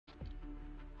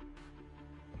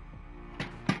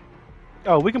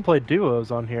Oh, we can play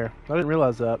duos on here. I didn't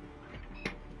realize that.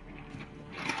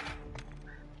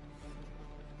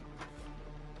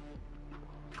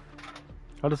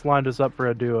 I just lined us up for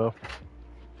a duo.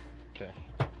 Okay.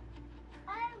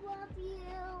 I love you.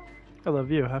 I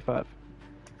love you. High five.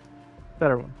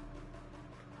 Better one.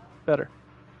 Better.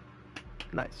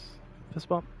 Nice. Fist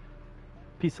bump.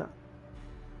 Peace out.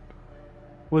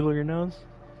 Wiggle your nose.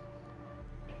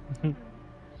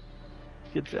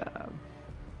 Good job.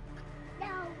 No,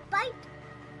 bite.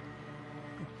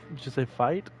 Did you say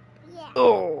fight? Yeah.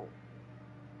 Oh!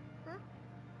 Huh?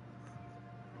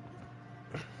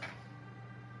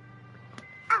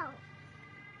 Oh.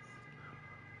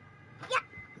 Yeah.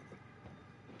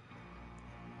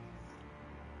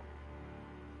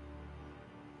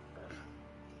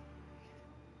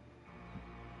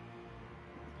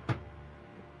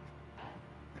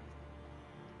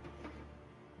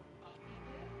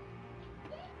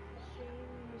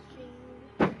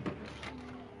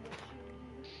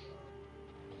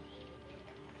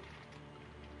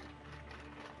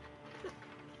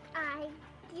 I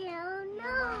don't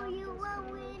know. You will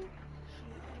win.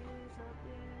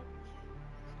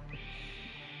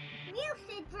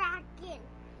 Music dragon.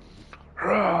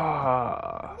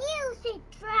 Music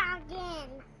dragon.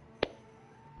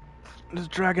 His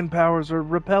dragon powers are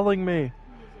repelling me.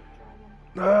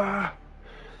 What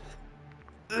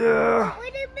would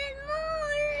have been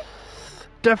more?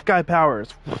 Deaf guy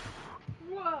powers.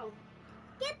 Whoa.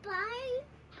 Goodbye.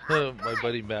 My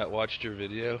buddy Matt watched your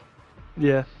video.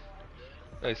 Yeah.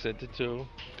 I sent it to him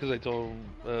because I told him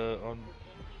on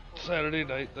Saturday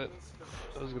night that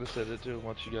I was gonna send it to him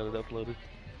once you got it uploaded.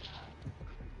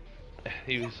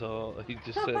 He just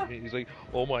sent me. He's like,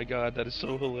 "Oh my god, that is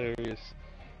so hilarious."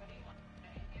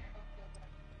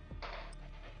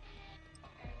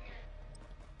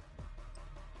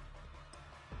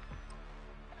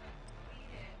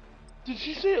 Did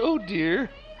she say, "Oh dear"?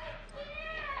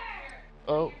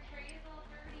 Oh.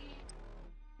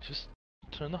 Just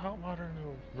turn the hot water and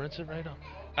it'll rinse it right off.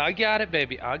 I got it,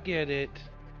 baby. I get it.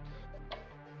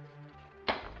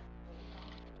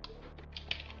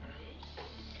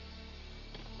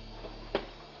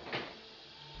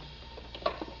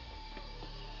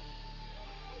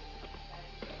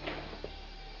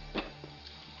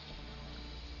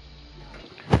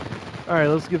 Alright,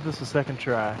 let's give this a second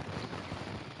try.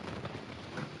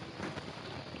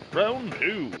 Round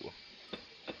 2.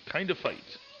 Kind of fight.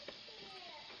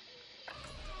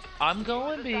 I'm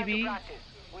going, baby.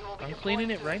 I'm cleaning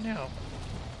it right now.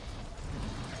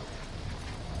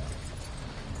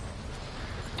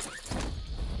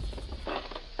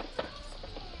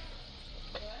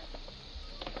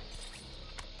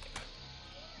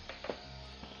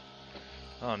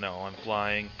 Oh no, I'm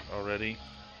flying already.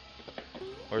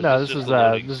 Or is No, this this just is the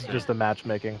loading this is screen? just the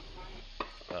matchmaking.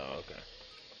 Oh, okay.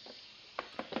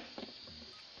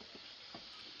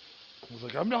 I was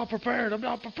like, I'm not prepared. I'm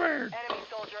not prepared. Enemy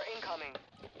soldier incoming.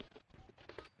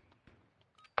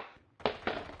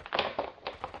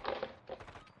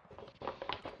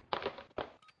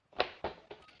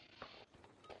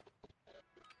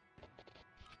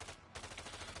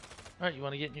 Alright, you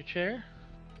want to get in your chair?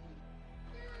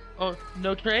 Oh,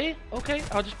 no tray? Okay,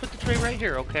 I'll just put the tray right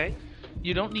here, okay?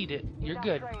 You don't need it. You're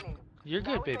good. You're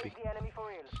good, baby.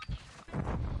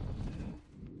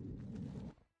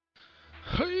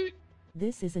 Hey!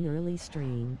 This is an early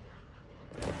stream.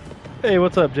 Hey,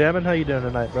 what's up, Jammin? How you doing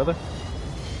tonight, brother?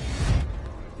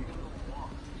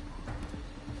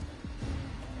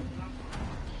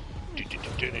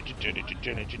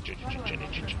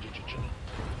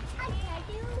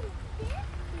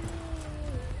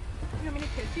 You want me to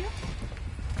kiss you?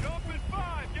 Jump in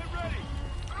 5, get ready!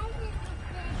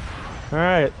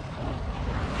 Alright.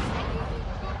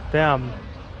 Damn.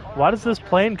 Why does this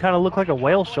plane kind of look like a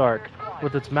whale shark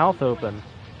with its mouth open?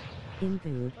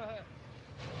 Input.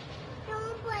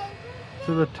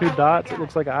 See the two dots? It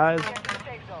looks like eyes.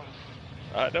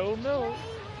 I don't know.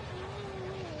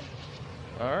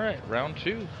 Alright, round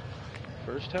 2.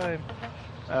 First time.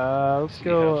 Let's See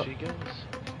go. how she goes.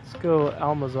 Let's go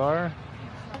Almazar.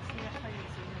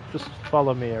 Just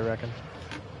follow me, I reckon.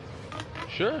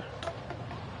 Sure.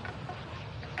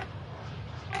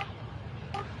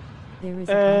 There is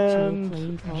an actual And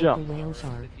plane called jump. the whale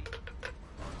shark.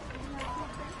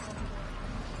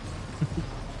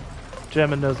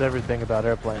 Gemma knows everything about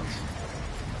airplanes.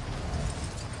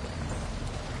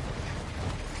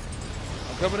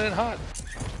 I'm coming in hot.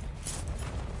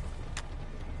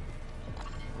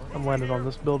 I'm landing on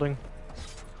this building.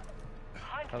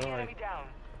 How do I...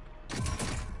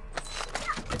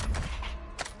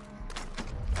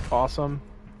 Awesome.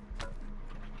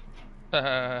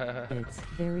 It's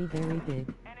very, very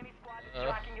big. Enemy squad is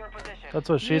tracking your position. That's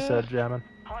what she Yeah. said, Jammin.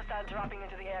 Hostile dropping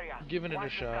into the area. Giving it a Watch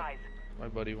the shot. skies. My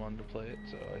buddy wanted to play it,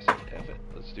 so I said, F it,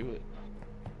 let's do it.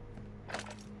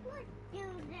 Do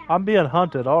that. I'm being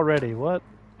hunted already. What?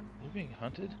 You're being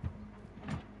hunted?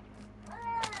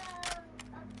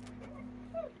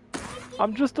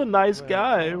 I'm just a nice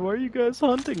guy. Why are you guys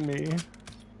hunting me?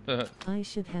 I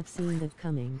should have seen it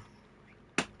coming.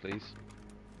 Please.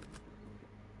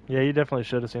 Yeah, you definitely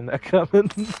should have seen that coming.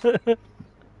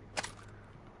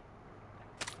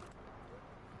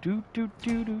 do do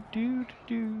do do do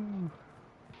do.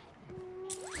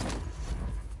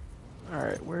 All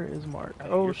right, where is Mark?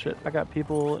 Oh shit! I got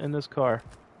people in this car.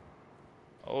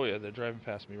 Oh yeah, they're driving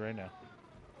past me right now.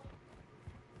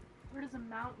 Where does a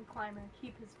mountain climber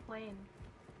keep his plane?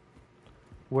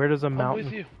 Where does a with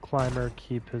mountain you. climber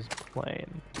keep his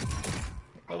plane?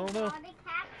 I don't know.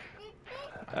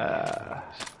 I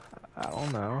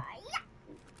don't know.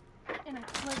 In a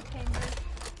cliffhanger.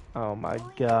 Oh my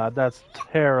god, that's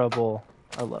terrible.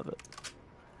 I love it.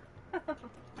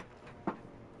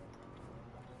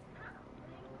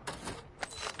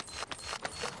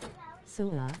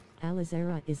 Soa,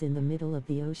 Alizera is in the middle of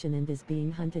the ocean and is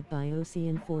being hunted by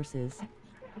ocean forces.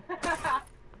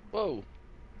 Whoa.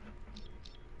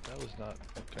 That was not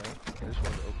okay. I just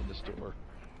wanted to open this door.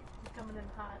 He's coming in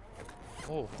hot.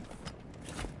 Oh.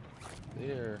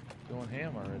 They're going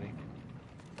ham already.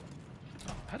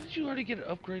 How did you already get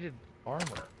upgraded armor?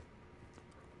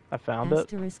 I found it.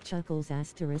 Asterisk chuckles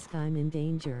asterisk I'm in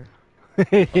danger.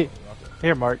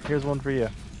 Here, Mark. Here's one for you.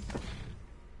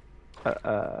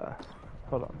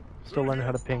 Hold on. Still learning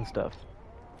how to ping stuff.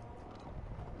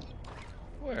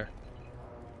 Where?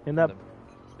 In that the-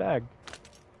 bag.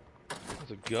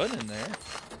 There's a gun in there.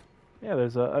 Yeah,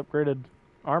 there's a upgraded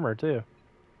armor too.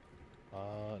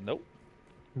 Nope.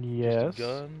 Yes. Just a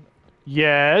gun.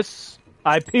 Yes.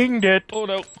 I pinged it. Oh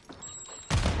no.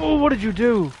 Oh, what did you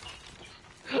do?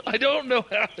 I don't know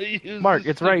how to use Mark,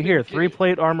 this it's right stupid here. kit.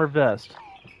 3-plate armor vest.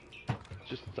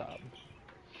 Just stop.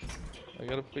 I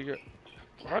gotta figure.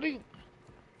 How do you?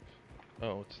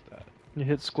 Oh, it's that. You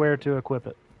hit square to equip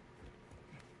it.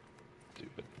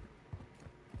 Stupid.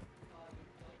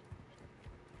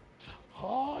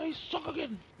 Oh, I suck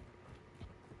again.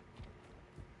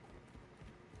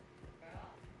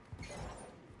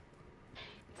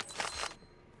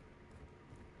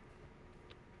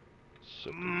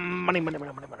 So Money.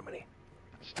 it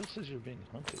still says you're being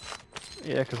hunted.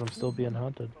 Yeah, because I'm still being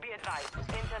hunted. Be advised,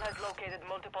 Intel has located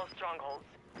multiple strongholds.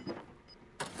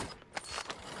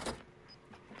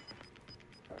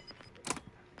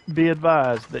 Be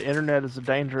advised, the internet is a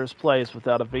dangerous place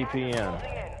without a VPN.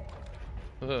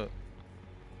 Closing in. Uh,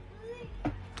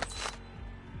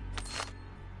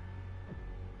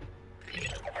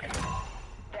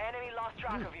 The enemy lost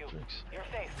track of you. drinks. You're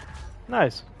safe.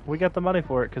 Nice. We got the money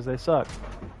for it because they suck.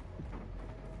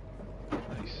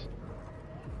 Nice.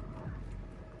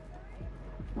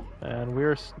 And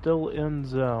we're still in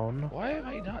zone. Why am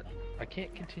I not? I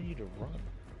can't continue to run.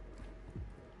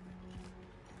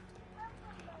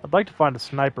 I'd like to find a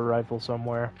sniper rifle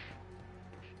somewhere.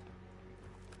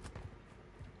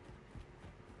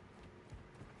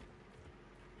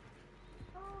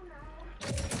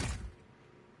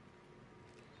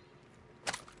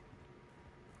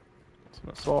 It's an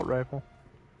assault rifle.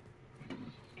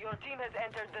 Your team has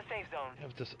entered the safe zone. I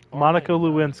have this. Monica arm.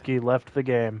 Lewinsky left the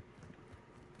game.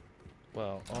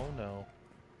 Well, oh no.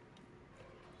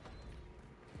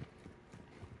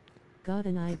 Got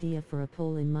an idea for a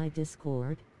poll in my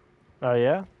Discord. Oh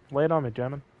yeah? Lay it on me,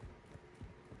 gentlemen.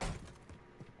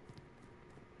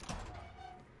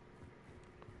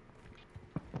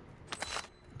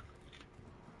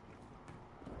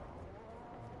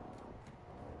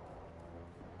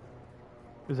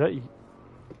 Is that you?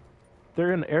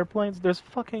 They're in airplanes? There's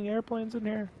fucking airplanes in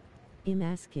here? I'm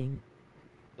asking.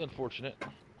 Unfortunate.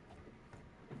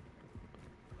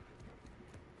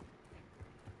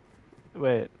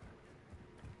 Wait.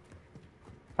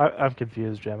 I'm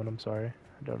confused, Gemmin. I'm sorry.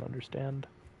 I don't understand.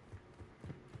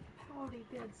 Howdy,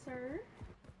 good sir.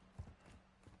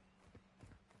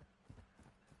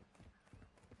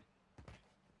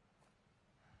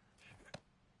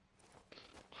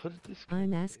 What did this?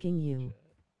 I'm asking you.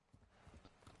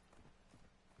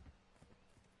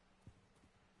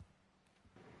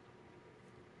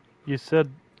 You said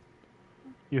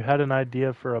you had an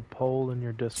idea for a poll in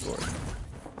your Discord.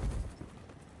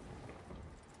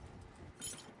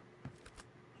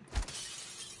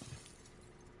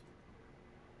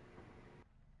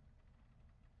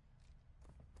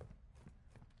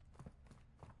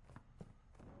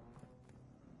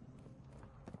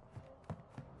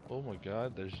 Oh my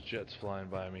god, there's jets flying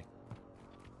by me.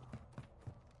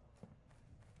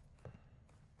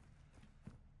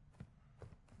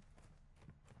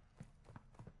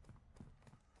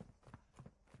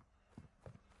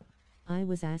 I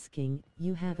was asking,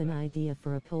 you have an idea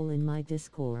for a poll in my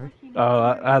Discord? Oh,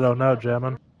 I don't know,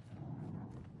 Gemma.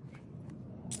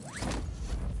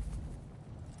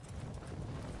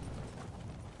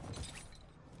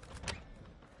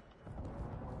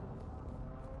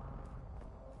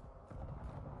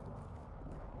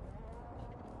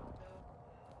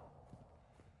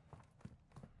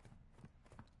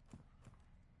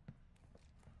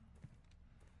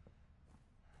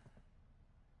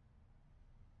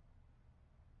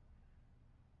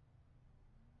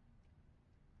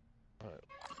 Alright.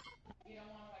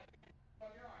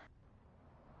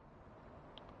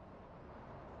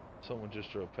 Someone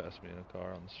just drove past me in a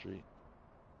car on the street.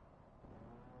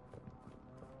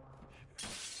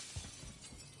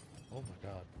 Oh my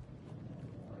god.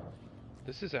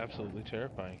 This is absolutely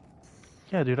terrifying.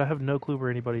 Yeah, dude, I have no clue where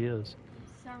anybody is.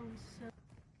 Sounds so.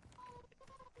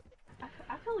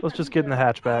 I feel like Let's I just need get in the to-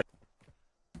 hatchback.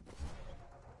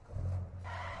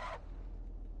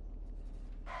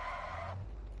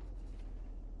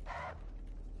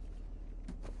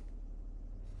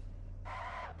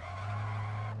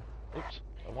 Oops,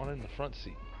 I wanted in the front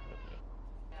seat.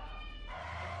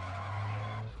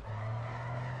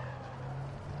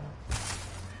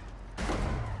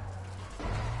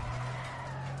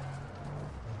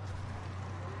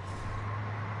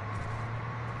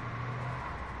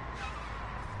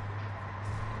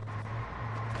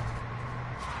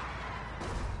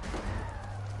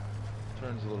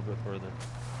 Turns a little bit further.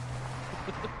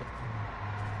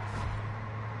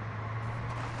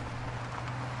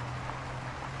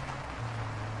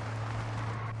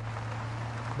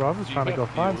 Bro, I'm just Do you trying to have go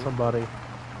find fuel? somebody. Or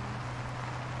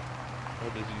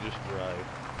does he just drive?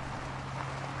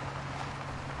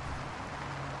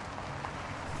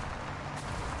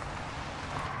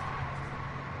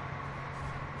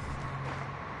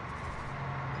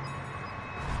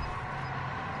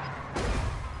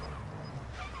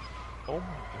 Oh my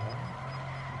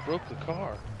god. Broke the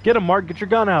car. Get him, Mark. Get your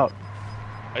gun out.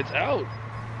 It's out!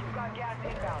 You've got gas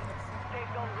inbound. Safe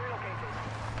zone relocated.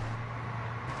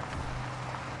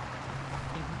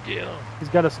 Get him! He's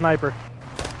got a sniper.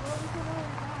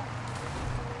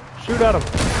 Shoot at him.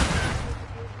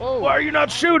 Oh! Why are you not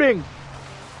shooting?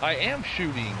 I am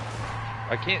shooting!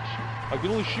 I can't shoot. I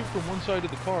can only shoot from one side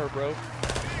of the car, bro.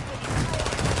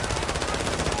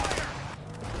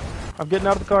 I'm getting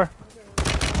out of the car.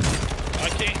 I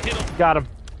can't hit him! Got him.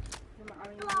 I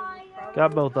mean, probably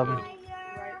Got both of them. right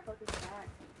fucking back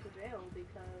to jail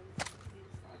because he's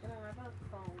not gonna have a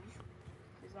phone.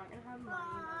 He's not gonna have money.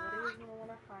 Nobody's gonna want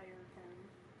to hire him.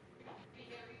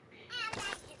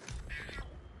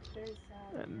 It's very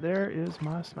sad. And there is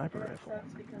my sniper And it rifle.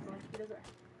 sucks because like he doesn't.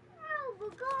 Oh, we're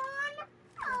gone.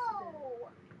 Oh.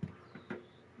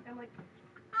 And like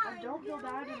I don't feel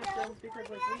bad in a sense because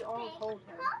like we all told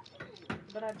him.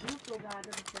 But I do feel bad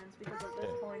in a sense because at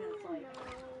this point it's like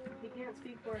he can't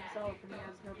speak for himself and he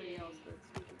has nobody else that's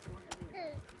speaking for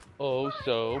him. Oh,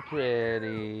 so pretty.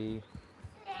 And it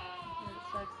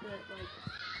sucks that like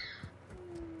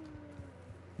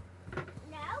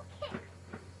No kick.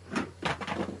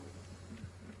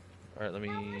 Alright, let me...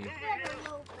 Better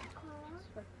move the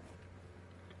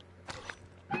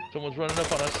car. Someone's running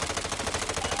up on us.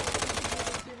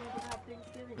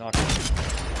 Knock him.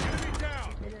 Enemy down!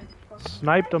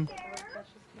 Sniped him.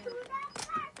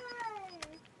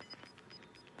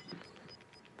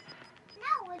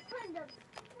 No, it's from the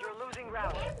You're losing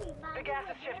ground. everybody. The gas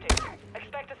is shifting.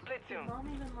 Expect a split soon. Mom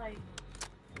even like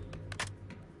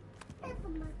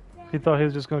He thought he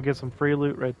was just gonna get some free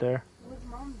loot right there. was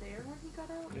mom there when he got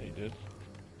out? Yeah, he did.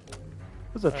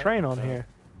 There's a train on here.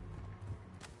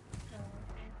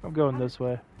 I'm going this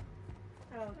way.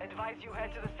 Advise you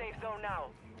head to the safe zone now.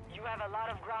 You have a lot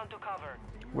of ground to cover.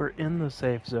 We're in the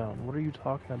safe zone. What are you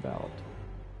talking about?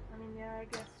 I mean, yeah, I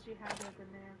guess she had to have been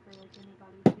there for like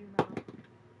anybody to know.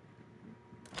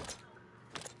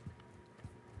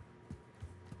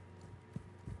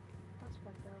 That's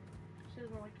fucked up. She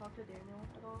doesn't like talk to Daniel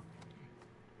at all.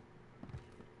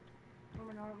 I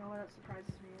mean, I don't know why that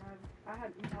surprises me. I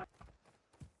had no.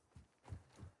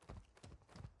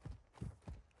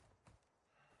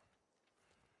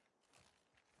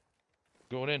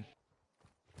 Going in.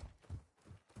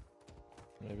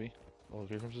 Maybe. Oh,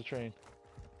 here comes the train.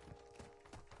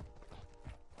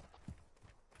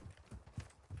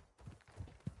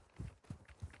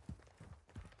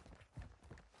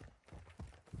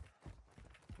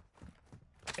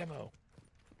 Ammo.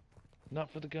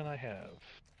 Not for the gun I have.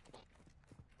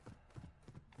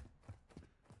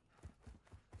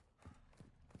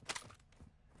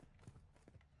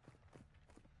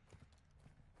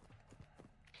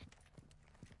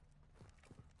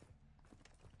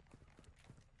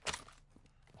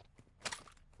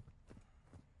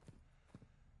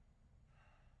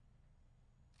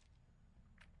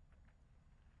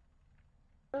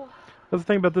 That's the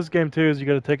thing about this game too, is you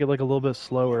gotta take it like a little bit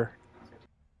slower.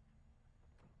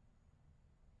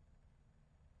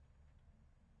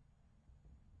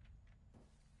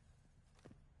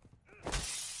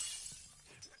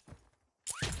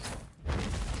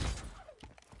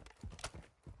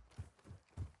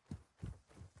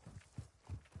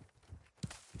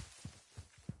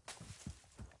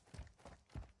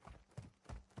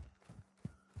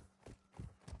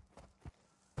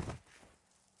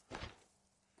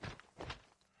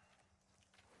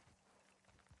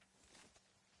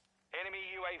 Enemy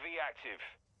UAV active.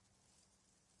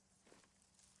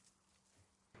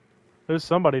 There's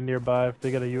somebody nearby if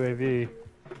they got a UAV.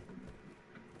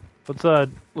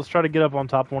 Let's try to get up on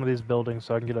top of one of these buildings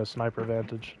so I can get a sniper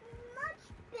vantage. Much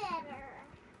better.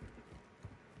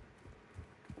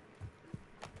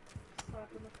 Slap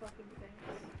in the fucking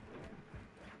face.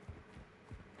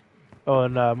 Oh,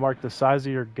 and Mark, the size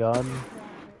of your gun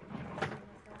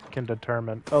can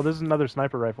determine. Oh, there's another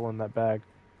sniper rifle in that bag.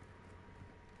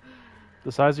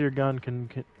 The size of your gun can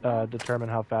determine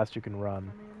how fast you can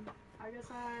run. I mean, I guess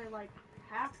I like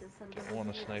hacked this instead of I want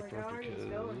a just, sniper like, I already just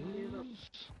go and do the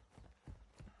because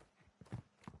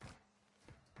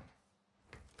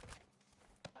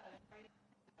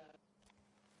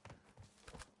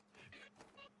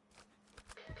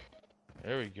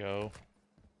there we go.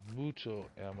 Mucho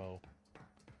ammo.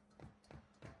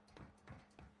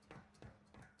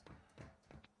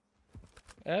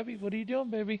 Abby, what are you doing,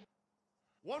 baby?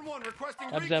 1-1 requesting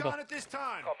Abs recon Abba. at this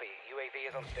time. Copy. UAV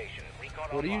is on station. Recon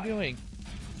What are you online. doing?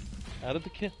 Out of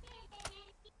the kit.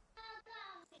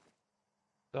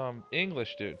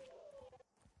 English, dude.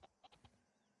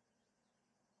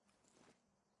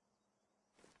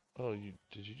 Oh,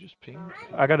 did you just ping?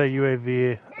 I got a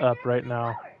UAV up right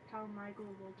now. how Michael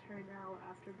will turn out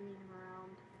after being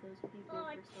around those people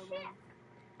for so long.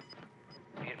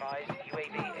 Be advised,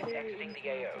 UAV is Very exiting the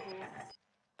AO. influenceable.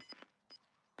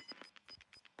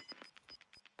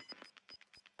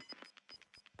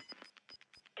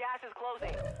 Gas is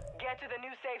closing. Get to the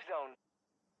new safe zone.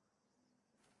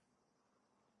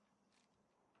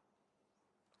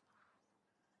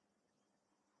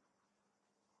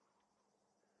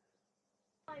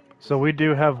 So we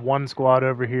do have one squad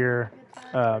over here,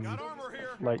 Got armor here.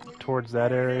 like towards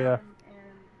that area.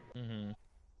 And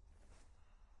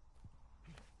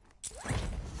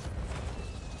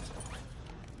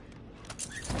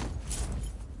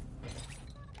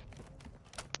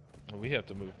Mm-hmm. We have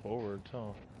to move forward,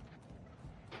 huh?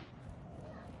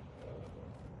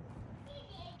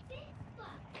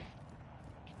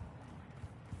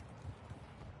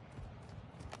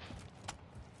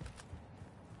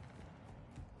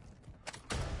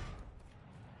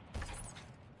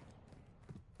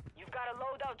 You've got a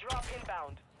loadout drop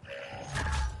inbound.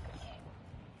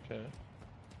 Okay.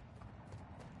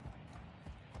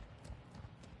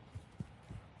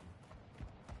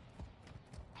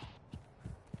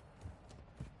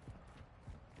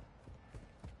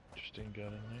 Interesting gun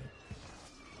in there.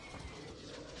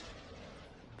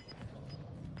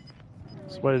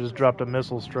 Somebody just dropped a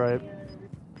missile strike.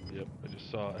 Yep, I just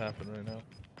saw it happen right now.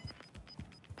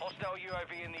 Hostile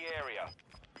UAV in the area.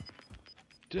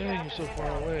 Dang, you're so far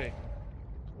away.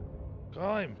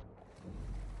 Climb.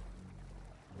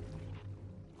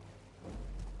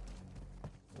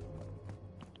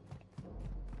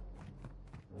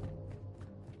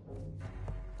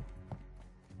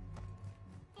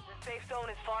 The safe zone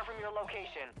is far from your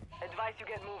location. Advise you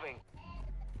get moving.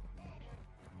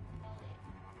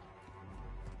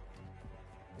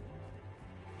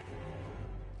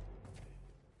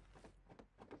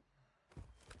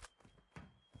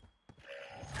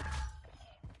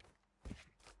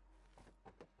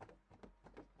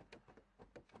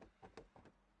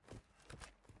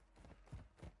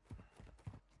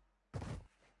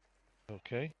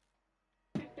 Okay.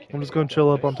 I'm just gonna chill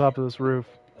up on top of this roof.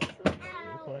 You're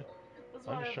fine.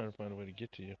 I'm just trying to find a way to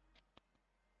get to you.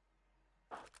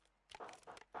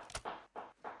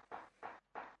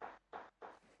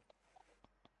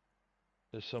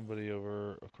 There's somebody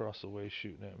over across the way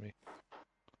shooting at me.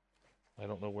 I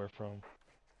don't know where from.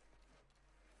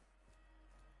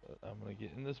 But I'm gonna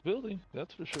get in this building,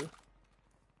 that's for sure.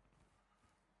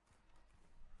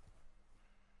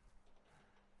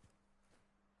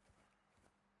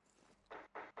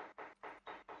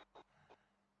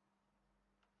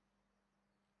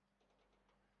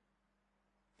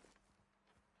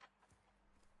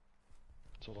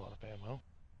 It's a lot of ammo.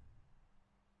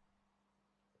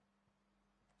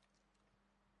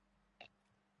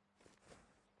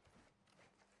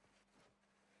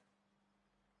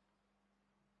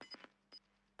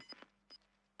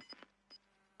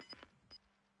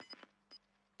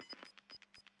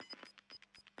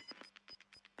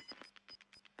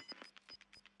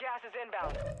 Gas is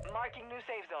inbound. Marking new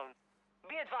safe zone.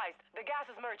 Be advised, the gas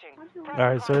is merging.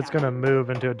 Alright, so it's gonna move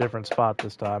into a different spot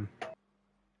this time.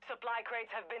 Supply crates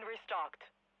have been restocked.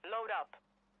 Load up.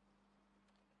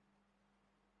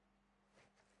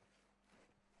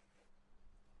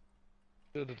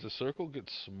 Does the circle get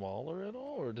smaller at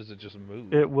all, or does it just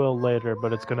move? It will later,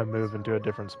 but it's gonna move into a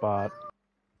different spot.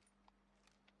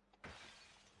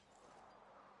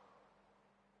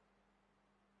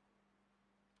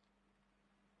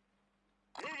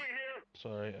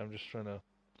 Sorry, I'm just trying to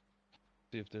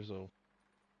see if there's a...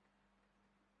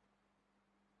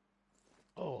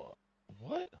 Oh,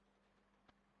 what?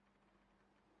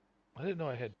 I didn't know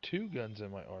I had 2 guns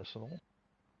in my arsenal.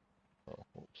 Oh,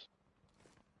 whoops.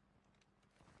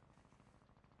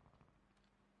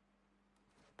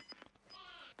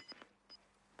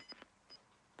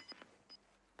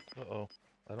 Uh-oh.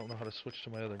 I don't know how to switch to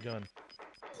my other gun.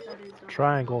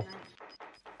 Triangle.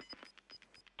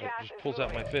 It just pulls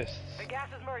out my fists. The gas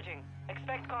is merging.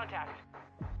 Expect contact.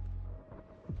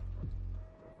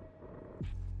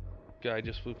 Guy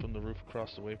just flew from the roof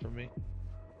across the way from me.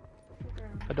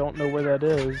 I don't know where that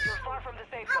is. You're far from the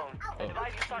safe zone. Oh,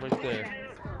 Advise you start right there.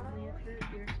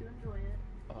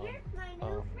 Here's my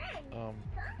new friend.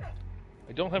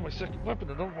 I don't have my second weapon.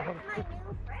 I don't know how to... My new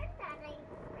friend that I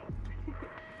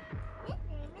His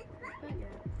name is Brian.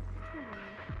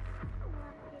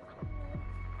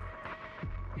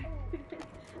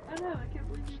 I know, I can't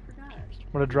believe you forgot.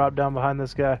 I'm gonna drop down behind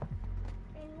this guy.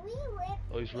 And we live,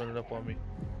 Oh, he's running up on me.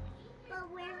 but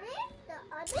where is the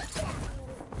other family? I Gotta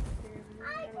work on it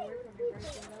right there,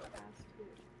 that fast too.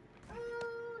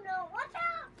 Oh no, watch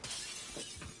out!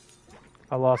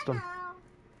 I lost him. Hello.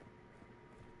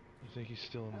 I think he's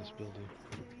still in this building.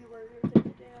 You were gonna take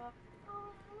a day off.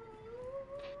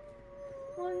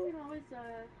 Well, you can always, see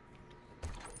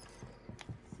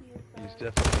if, He's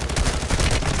definitely...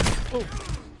 Oh!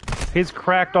 He's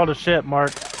cracked all the shit,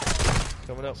 Mark.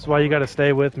 Coming up. That's why you gotta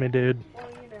stay with me, dude. well,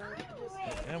 you know,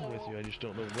 just, I am with you. I just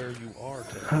don't know where you are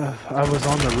today. I was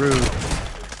on the roof.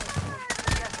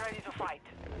 Get ready to fight.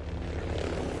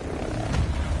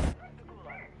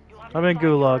 I'm in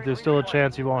Gulag. There's still a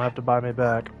chance you won't have to buy me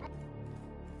back.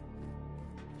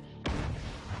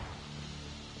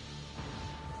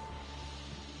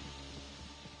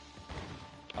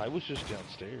 I was just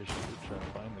downstairs trying to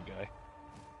find the guy.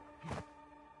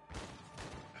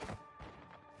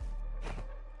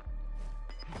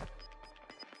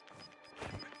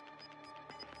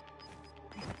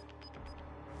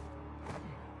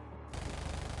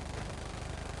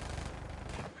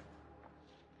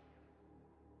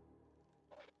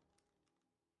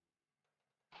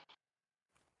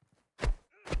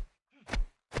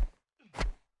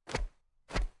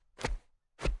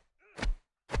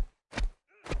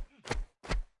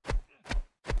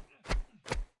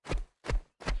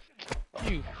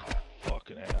 You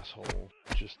fucking asshole.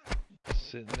 Just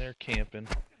sitting there camping.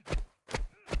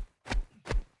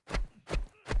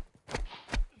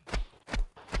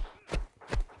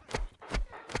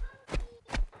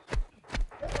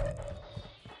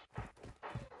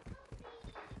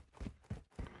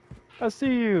 I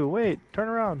see you. Wait, turn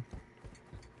around.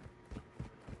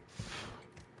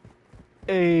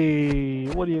 Hey,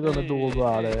 what are you gonna do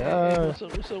about it? What's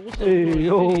up, what's up, what's up? Hey, boys?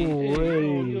 yo, Hey, hey.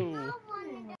 yo.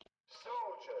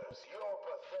 Soldiers, your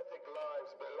pathetic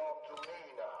lives belong to me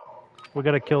now. We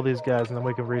gotta kill these guys and then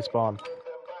we can respawn. Bring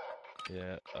them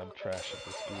back. Yeah, I'm trash at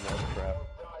this gulag crap.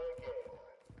 Die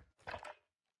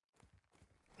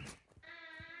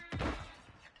again.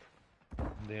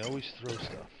 They always throw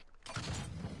stuff.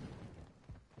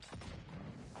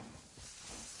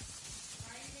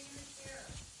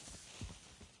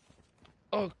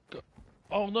 Oh, God.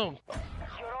 Oh no!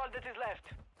 You're all that is left.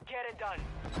 Get it done.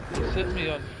 He set me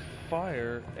on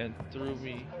fire and threw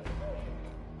me.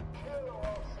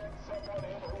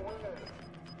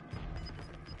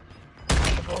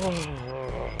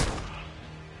 Oh.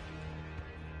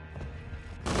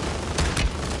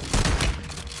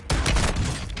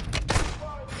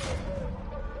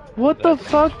 What the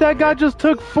fuck? That guy just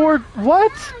took 4.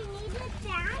 What?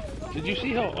 Did you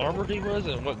see how armored he was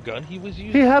and what gun he was He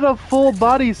using? had a full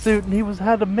bodysuit and he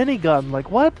had a minigun. Like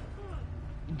what?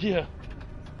 Yeah.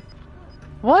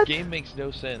 What? Game makes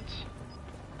no sense.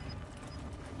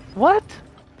 What?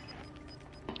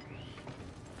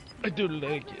 I don't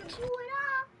like it.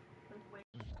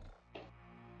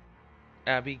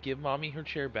 Abby, give mommy her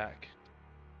chair back.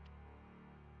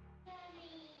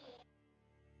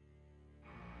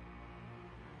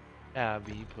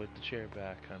 Abby, put the chair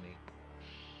back, honey.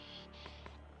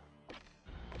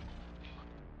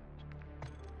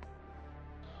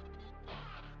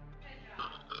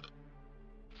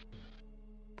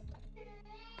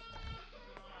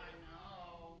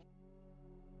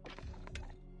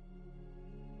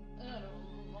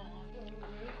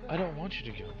 want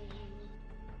you to go.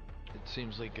 It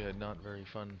seems like a not very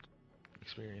fun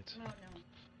experience No.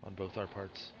 on both our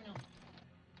parts. No.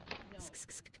 I'm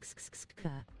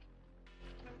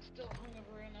still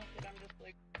hungover enough that I'm just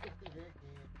like.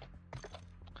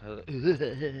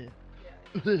 Yeah.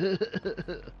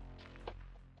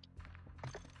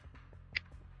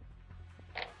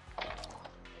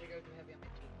 Gotta go too heavy on my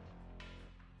teeth.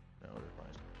 No, they're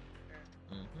fine.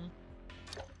 Sure. Mm-hmm.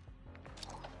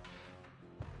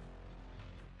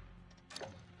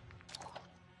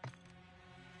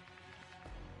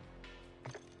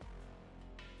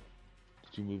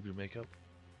 Did you move your makeup?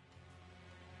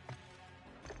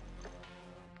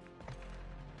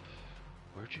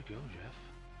 Where'd you go,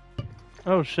 Jeff?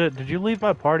 Oh shit, did you leave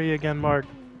my party again, Mark?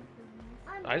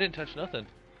 I didn't touch nothing.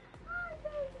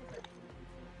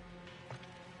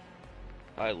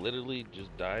 I literally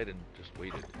just died and just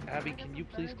waited. Abby, can you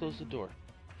please close the door?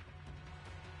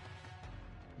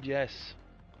 Yes.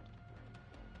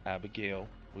 Abigail,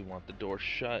 we want the door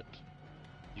shut.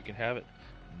 You can have it.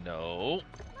 No.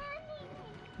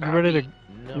 You ready to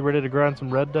No. you ready to grind some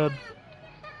Red Dead?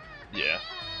 Yeah.